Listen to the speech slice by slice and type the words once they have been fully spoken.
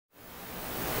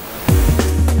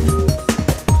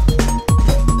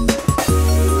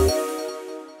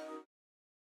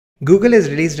Google has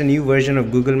released a new version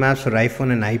of Google Maps for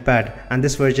iPhone and iPad, and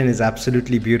this version is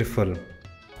absolutely beautiful.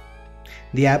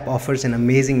 The app offers an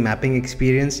amazing mapping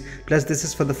experience, plus this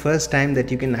is for the first time that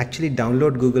you can actually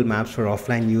download Google Maps for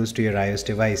offline use to your iOS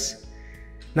device.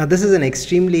 Now this is an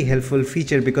extremely helpful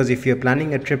feature because if you're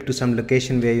planning a trip to some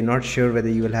location where you're not sure whether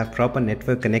you will have proper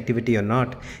network connectivity or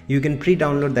not, you can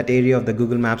pre-download that area of the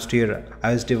Google Maps to your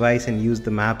iOS device and use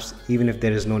the maps even if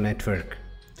there is no network.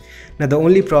 Now the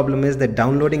only problem is that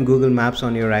downloading Google Maps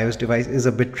on your iOS device is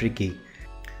a bit tricky.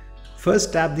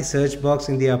 First, tap the search box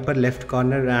in the upper left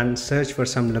corner and search for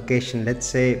some location, let's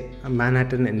say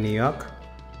Manhattan in New York.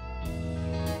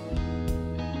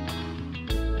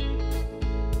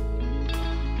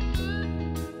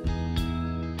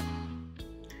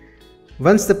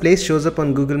 Once the place shows up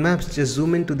on Google Maps, just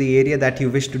zoom into the area that you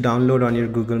wish to download on your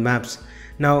Google Maps.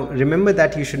 Now remember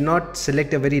that you should not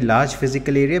select a very large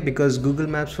physical area because Google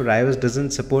Maps for iOS doesn't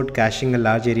support caching a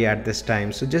large area at this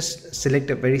time, so just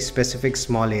select a very specific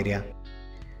small area.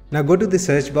 Now go to the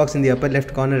search box in the upper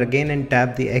left corner again and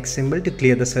tap the X symbol to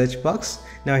clear the search box.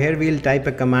 Now here we'll type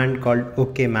a command called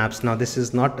OK Maps. Now this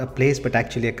is not a place but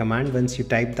actually a command. Once you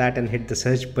type that and hit the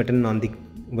search button on the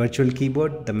virtual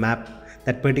keyboard,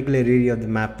 that particular area of the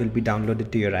map will be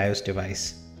downloaded to your iOS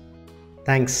device.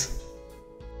 Thanks.